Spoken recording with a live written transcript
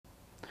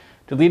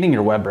Deleting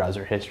your web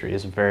browser history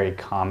is a very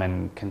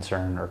common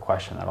concern or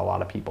question that a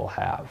lot of people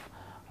have.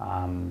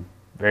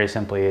 Very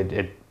simply,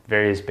 it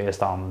varies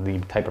based on the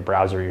type of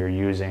browser you're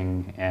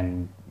using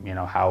and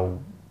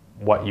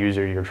what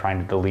user you're trying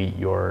to delete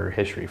your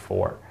history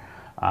for.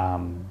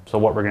 So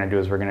what we're going to do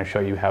is we're going to show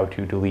you how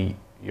to delete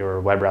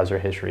your web browser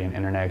history in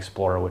Internet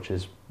Explorer, which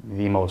is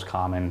the most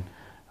common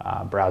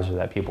browser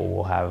that people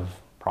will have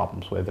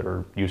problems with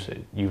or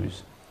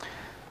use.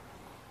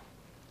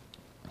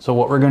 So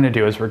what we're going to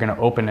do is we're going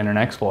to open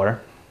Internet Explorer,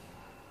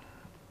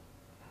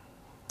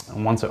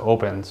 and once it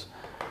opens,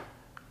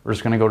 we're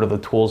just going to go to the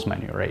Tools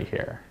menu right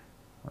here.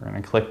 We're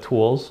going to click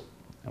Tools,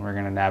 and we're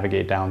going to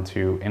navigate down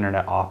to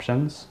Internet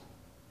Options.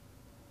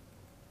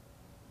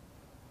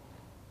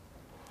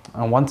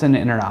 And once in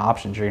Internet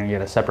Options, you're going to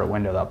get a separate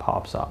window that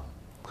pops up.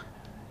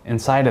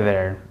 Inside of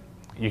there,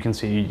 you can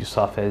see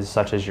stuff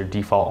such as your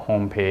default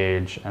home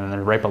page, and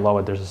then right below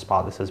it, there's a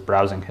spot that says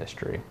Browsing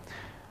History.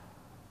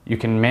 You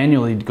can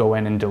manually go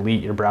in and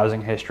delete your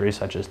browsing history,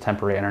 such as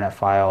temporary internet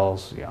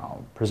files,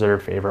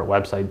 preserve favorite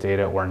website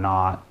data or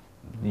not.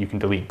 You can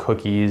delete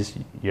cookies,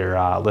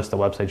 your list of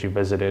websites you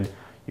visited.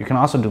 You can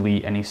also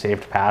delete any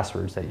saved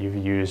passwords that you've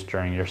used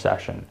during your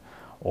session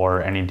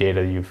or any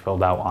data you've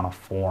filled out on a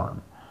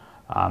form.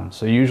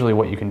 So usually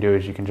what you can do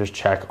is you can just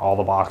check all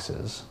the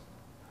boxes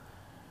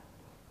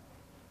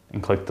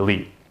and click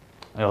delete.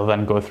 It'll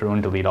then go through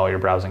and delete all your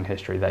browsing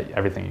history,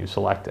 everything you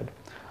selected.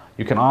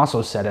 You can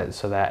also set it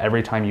so that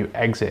every time you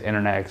exit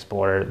Internet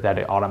Explorer that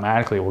it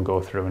automatically will go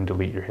through and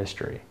delete your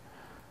history,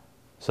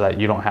 so that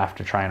you don't have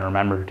to try and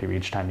remember to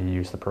each time you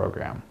use the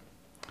program.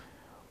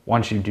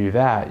 Once you do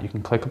that, you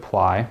can click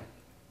Apply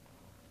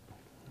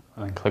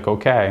and then click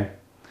OK.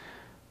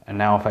 And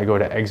now if I go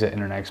to exit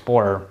Internet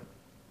Explorer,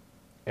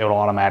 it will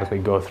automatically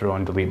go through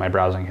and delete my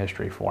browsing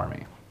history for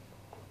me.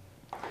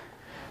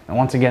 And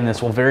once again,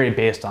 this will vary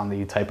based on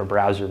the type of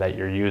browser that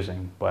you're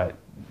using, but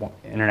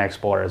Internet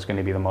Explorer is going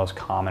to be the most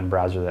common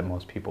browser that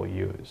most people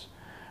use.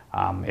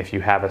 If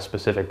you have a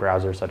specific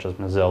browser such as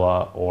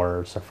Mozilla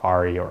or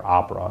Safari or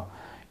Opera,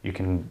 you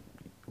can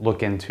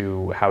look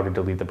into how to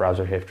delete the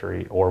browser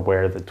history or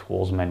where the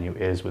Tools menu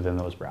is within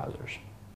those browsers.